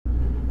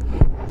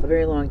A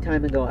very long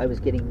time ago, I was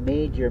getting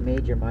major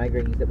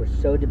migraines that were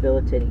so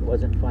debilitating it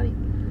wasn't funny.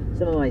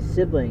 Some of my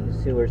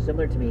siblings who were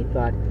similar to me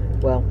thought,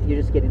 well, you're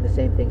just getting the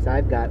same things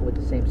I've got with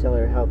the same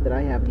cellular health that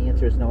I have, and the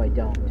answer is no, I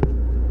don't.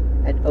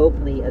 And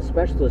openly, a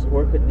specialist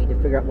worked with me to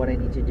figure out what I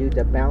need to do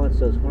to balance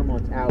those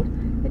hormones out,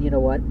 and you know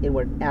what? It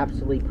worked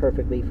absolutely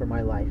perfectly for my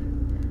life.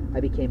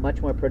 I became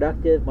much more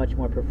productive, much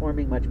more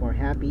performing, much more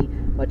happy,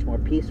 much more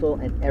peaceful,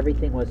 and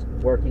everything was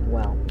working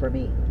well for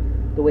me.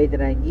 The way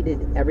that I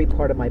needed every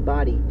part of my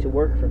body to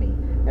work for me,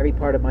 every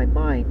part of my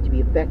mind to be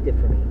effective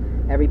for me,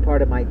 every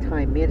part of my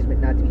time management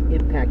not to be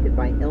impacted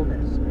by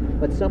illness.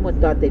 But someone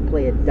thought they'd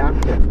play a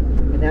doctor,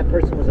 and that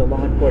person was a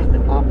law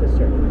enforcement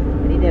officer,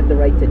 and he didn't have the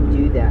right to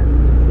do that.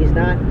 He's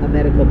not a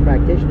medical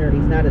practitioner,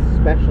 he's not a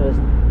specialist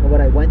in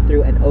what I went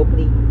through, and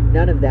openly,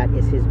 none of that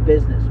is his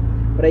business.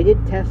 But I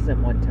did test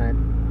them one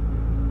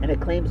time, and I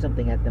claimed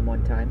something at them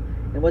one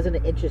time, and wasn't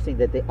it interesting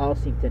that they all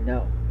seemed to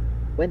know?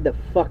 When the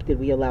fuck did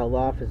we allow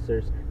law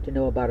officers to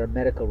know about our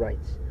medical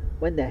rights?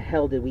 When the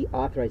hell did we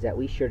authorize that?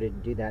 We sure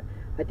didn't do that.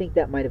 I think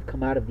that might have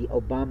come out of the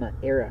Obama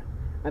era.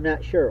 I'm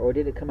not sure, or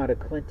did it come out of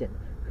Clinton?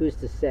 Who's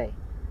to say?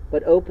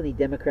 But openly,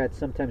 Democrats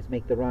sometimes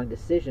make the wrong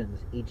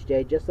decisions each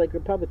day, just like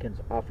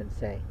Republicans often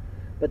say.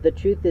 But the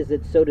truth is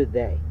that so do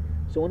they.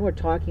 So when we're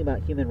talking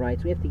about human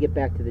rights, we have to get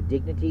back to the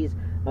dignities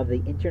of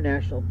the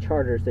international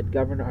charters that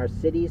govern our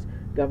cities,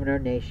 govern our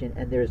nation,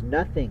 and there is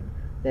nothing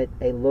that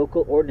a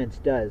local ordinance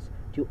does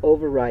to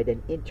override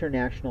an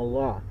international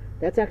law.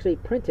 That's actually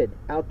printed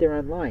out there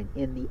online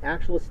in the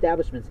actual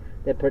establishments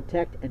that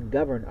protect and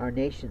govern our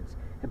nations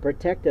and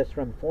protect us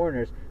from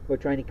foreigners who are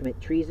trying to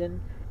commit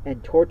treason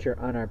and torture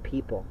on our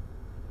people.